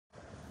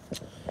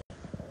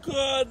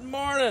Good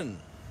morning,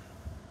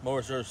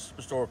 Mower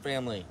Store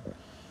family.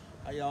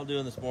 How y'all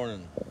doing this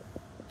morning?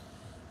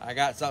 I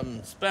got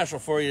something special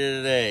for you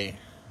today.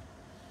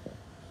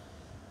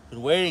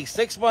 Been waiting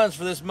 6 months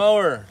for this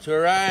mower to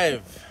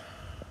arrive.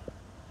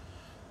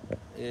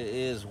 It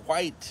is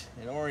white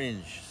and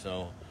orange,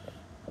 so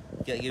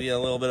gotta give you a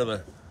little bit of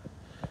a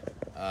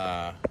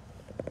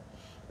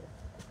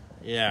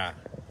yeah,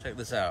 check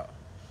this out.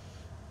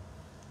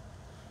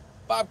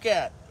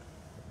 Bobcat.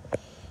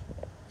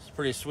 It's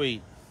pretty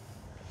sweet.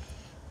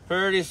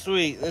 Pretty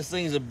sweet. This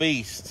thing's a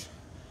beast.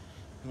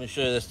 Let me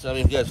show you this. Let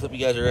me flip you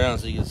guys around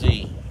so you can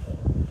see.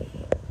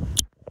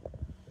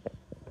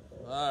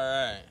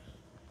 Alright.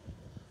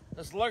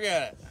 Let's look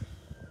at it.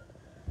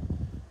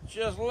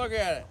 Just look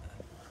at it.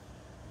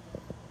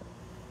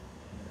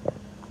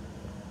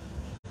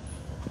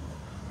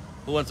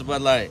 Who wants a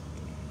Bud Light?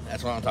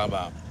 That's what I'm talking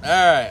about.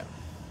 Alright.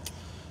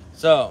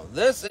 So,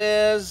 this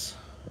is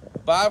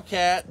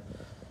Bobcat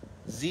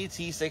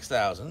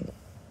ZT6000.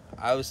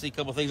 Obviously, a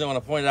couple things I want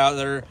to point out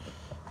that are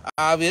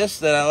obvious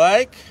that I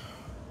like.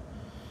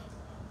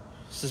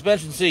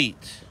 Suspension seat.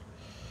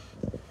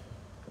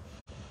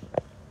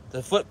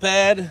 The foot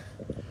pad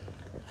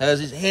has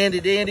these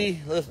handy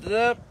dandy, lift it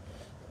up,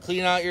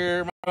 clean out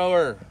your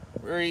mower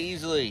very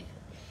easily.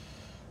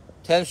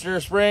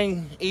 Tensioner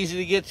spring, easy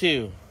to get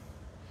to.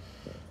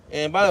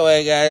 And by the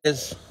way,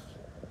 guys,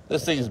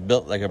 this thing is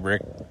built like a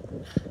brick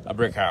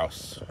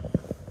house.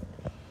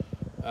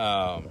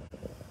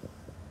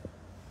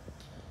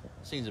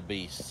 This thing's a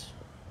beast.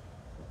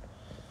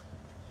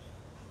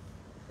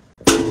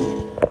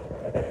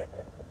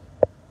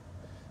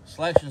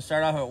 Selections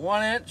start off at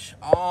 1 inch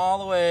all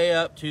the way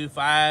up to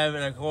 5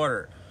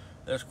 1/4.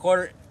 There's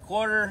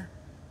quarter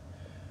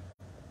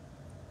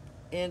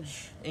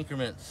inch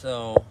increments,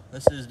 so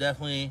this is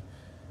definitely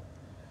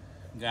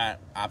got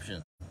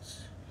options.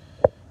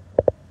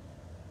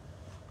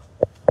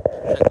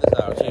 Check this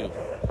out too.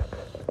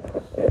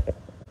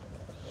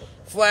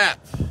 Flap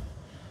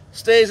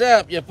stays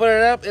up. You put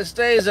it up, it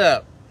stays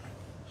up.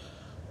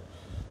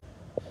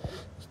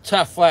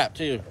 Tough flap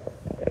too.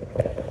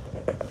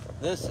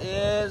 This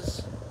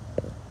is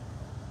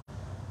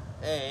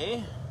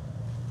a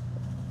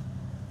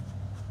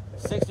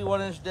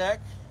 61-inch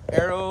deck,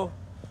 Aero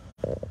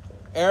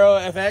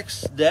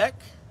FX deck.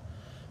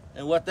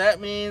 And what that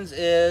means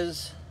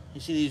is,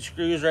 you see these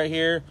screws right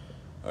here,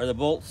 or the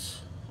bolts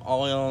all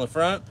the way on the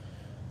front.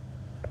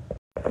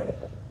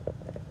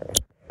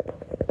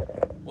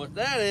 What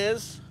that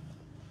is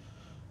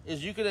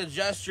you can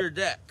adjust your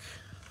deck.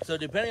 So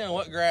depending on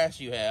what grass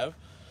you have,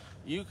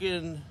 you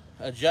can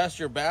adjust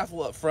your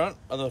baffle up front,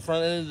 on the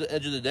front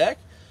edge of the deck,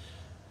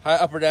 high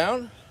up or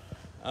down.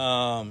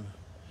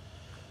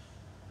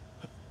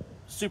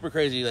 Super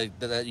crazy like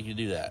that you can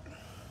do that.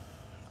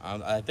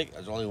 I think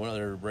there's only one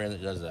other brand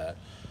that does that.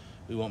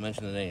 We won't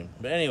mention the name.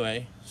 But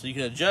anyway, so you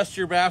can adjust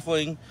your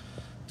baffling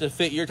to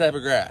fit your type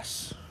of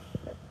grass,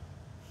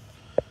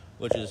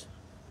 which is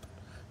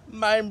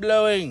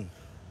mind-blowing.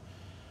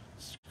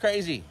 It's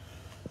crazy.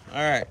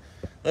 All right,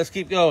 let's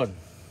keep going.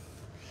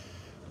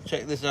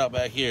 Check this out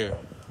back here.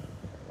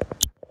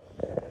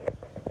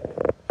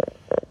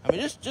 I mean,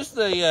 just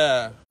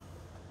the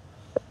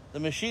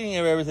machining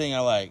of everything I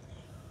like.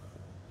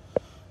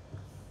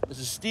 This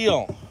is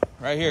steel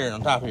right here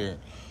on top here.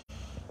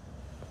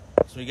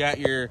 So we got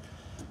your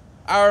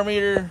hour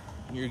meter,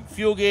 your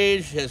fuel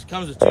gauge.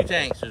 Comes with 2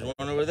 tanks. There's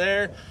one over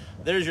there.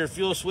 There's your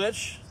fuel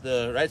switch,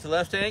 the right to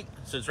left tank.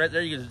 So it's right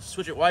there. You can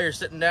switch it while you're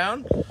sitting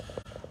down.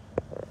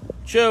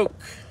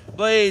 Choke,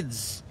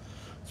 blades,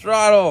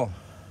 throttle,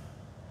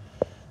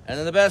 and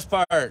then the best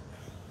part,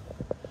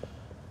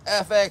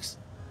 FX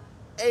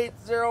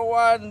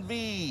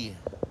 801V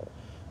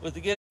with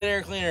the good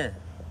air cleaner.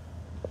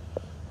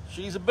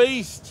 She's a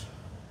beast.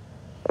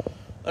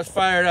 Let's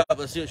fire it up.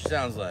 Let's see what she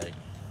sounds like.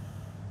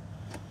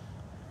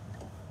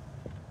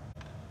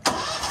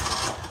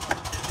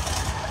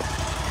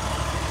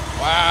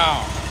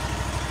 Wow.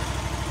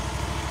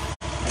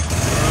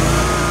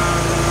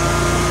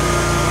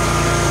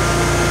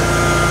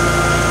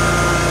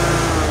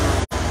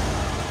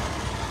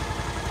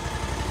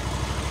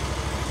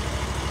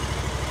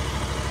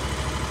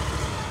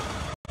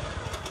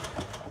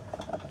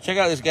 Check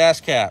out this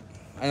gas cap.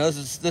 I know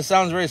this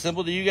sounds very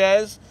simple to you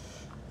guys,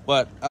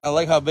 but I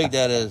like how big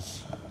that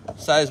is.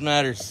 Size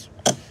matters.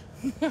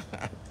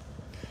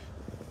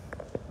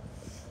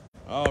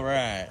 All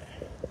right.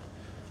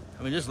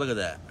 I mean, just look at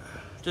that.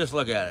 Just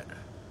look at it.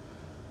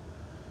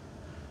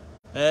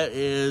 That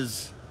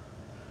is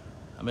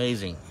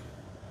amazing.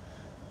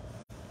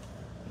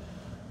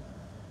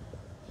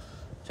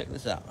 Check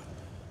this out.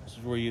 This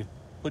is where you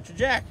put your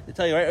jack. They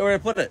tell you right where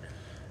to put it.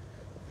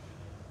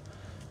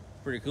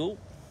 Pretty cool.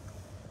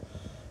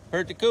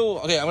 Pretty cool.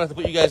 Okay, I'm gonna have to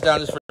put you guys down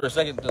just for a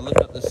second to lift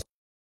up this.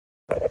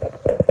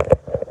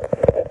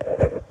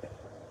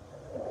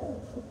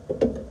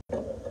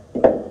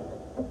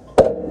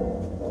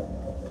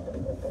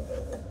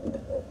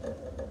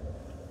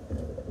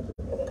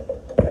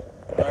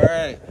 All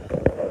right.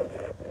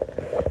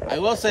 I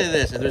will say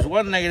this: if there's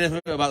one negative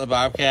about the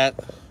Bobcat,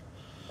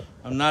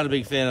 I'm not a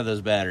big fan of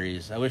those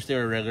batteries. I wish they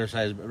were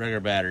regular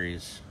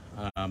batteries,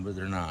 but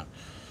they're not.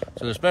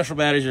 So the special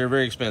batteries are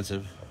very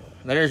expensive.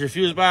 There's your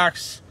fuse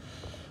box,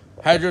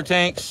 hydro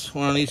tanks,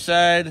 one on each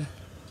side.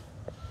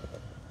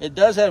 It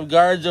does have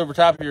guards over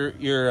top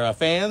of your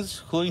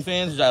fans, cooling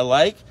fans, which I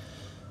like.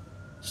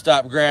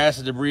 Stop grass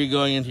and debris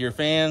going into your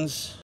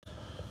fans.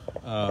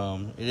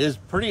 It is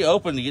pretty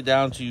open to get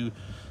down to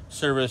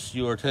service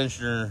your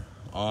tensioner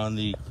on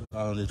the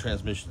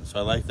transmission, so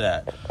I like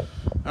that. I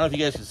don't know if you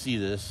guys can see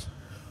this,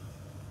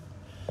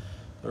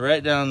 but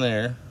right down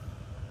there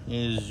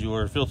is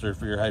your filter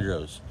for your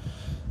hydros,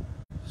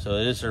 so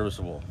it is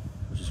serviceable,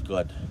 which is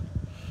good.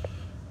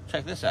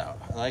 Check this out.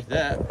 I like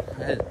that.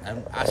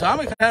 So I'm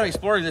kind of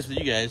exploring this with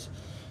you guys.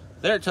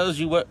 There it tells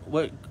you what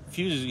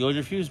fuses go in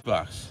your fuse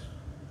box.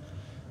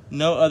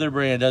 No other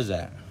brand does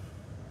that.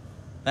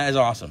 That is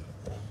awesome.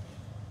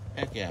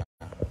 Heck yeah.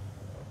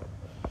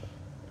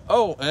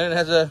 Oh, and it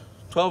has a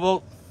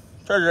 12-volt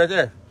charger right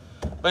there.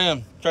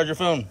 Bam, charge your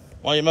phone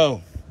while you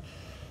mow.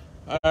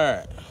 All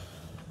right.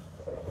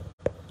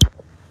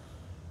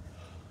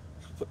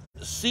 Put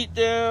the seat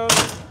down.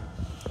 Let's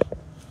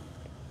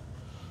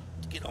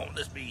get on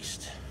this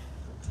beast.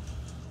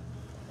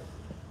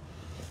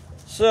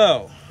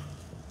 So,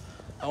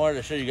 I wanted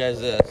to show you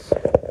guys this.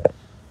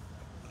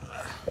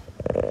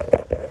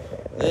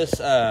 This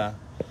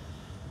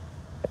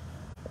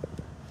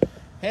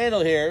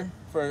handle here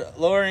for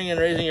lowering and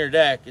raising your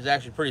deck is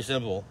actually pretty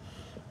simple.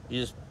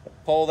 You just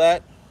pull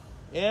that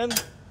in,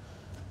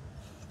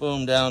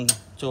 boom, down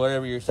to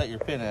whatever you set your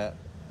pin at,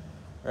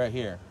 right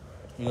here.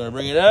 You want to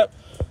bring it up,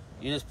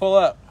 you just pull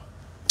up,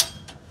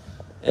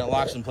 and it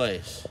locks in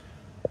place.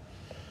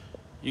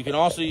 You can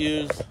also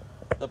use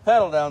the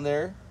pedal down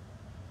there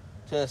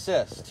to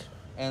assist,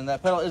 and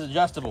that pedal is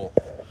adjustable,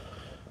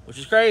 which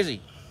is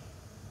crazy.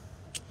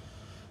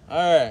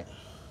 All right,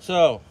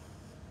 so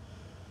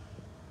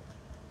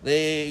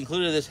they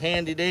included this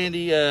handy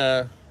dandy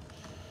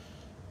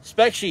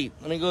spec sheet.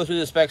 Let me go through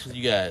the specs with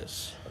you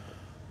guys.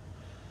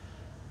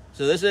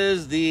 So this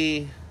is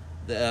the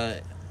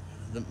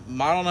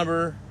model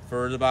number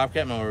for the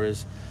Bobcat mower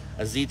is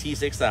a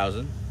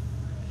ZT6000.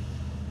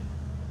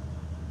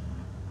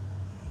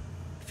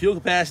 Fuel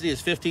capacity is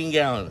 15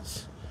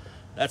 gallons.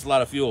 That's a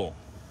lot of fuel,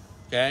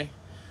 okay?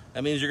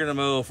 That means you're gonna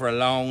mow for a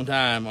long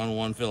time on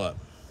one fill up,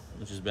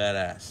 which is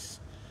badass.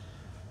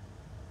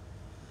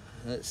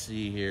 Let's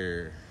see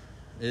here.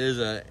 It is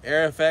a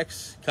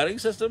AirFX cutting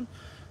system.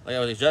 Like I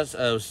was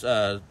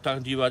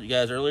talking to you about, you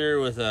guys earlier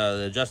with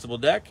the adjustable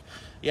deck.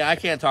 Yeah, I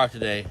can't talk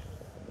today.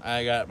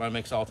 I got my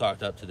mix all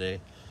talked up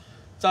today.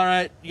 It's all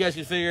right. You guys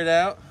can figure it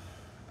out.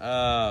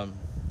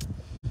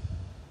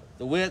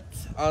 The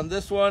width on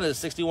this one is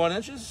 61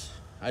 inches.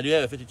 I do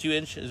have a 52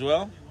 inch as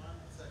well.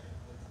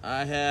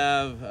 I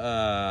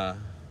have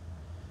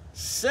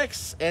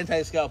 6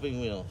 anti-scalping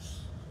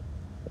wheels.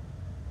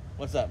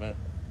 What's up, man?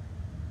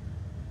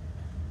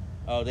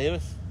 Oh,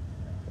 Davis?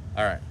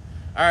 All right.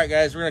 All right,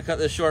 guys, we're going to cut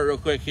this short real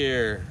quick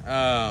here.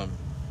 I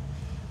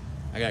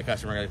got a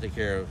customer I got to take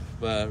care of.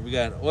 But we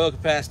got oil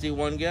capacity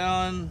 1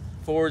 gallon.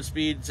 Forward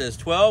speed says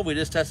 12. We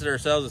just tested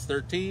ourselves. It's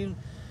 13.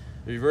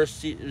 Reverse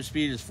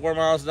speed is 4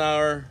 miles an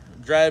hour.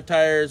 Drive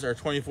tires are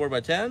 24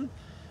 by 10.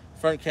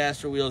 Front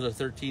caster wheels are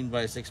 13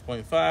 by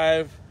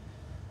 6.5.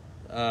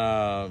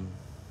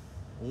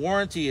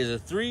 Warranty is a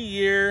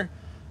 3-year,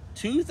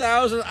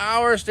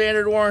 2,000-hour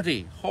standard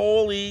warranty.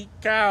 Holy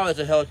cow, that's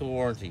a hell of a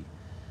warranty.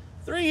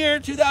 3-year,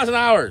 2,000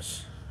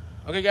 hours.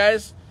 Okay,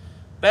 guys?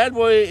 Bad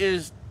boy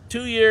is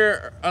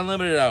 2-year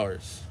unlimited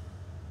hours.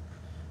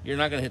 You're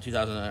not going to hit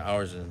 2,000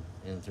 hours in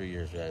 3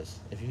 years, guys.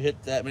 If you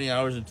hit that many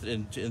hours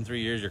in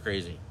 3 years, you're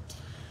crazy.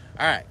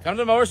 All right, come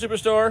to Mower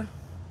Superstore.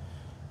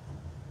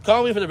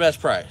 Call me for the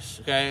best price,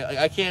 okay?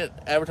 I can't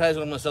advertise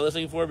what I'm going to sell this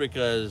thing for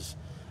because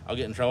I'll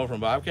get in trouble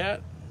from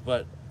Bobcat,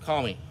 but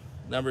call me.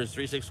 Number is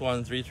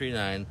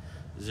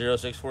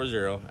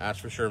 361-339-0640.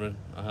 Ask for Sherman.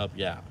 I'll help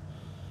you out.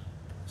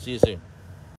 See you soon.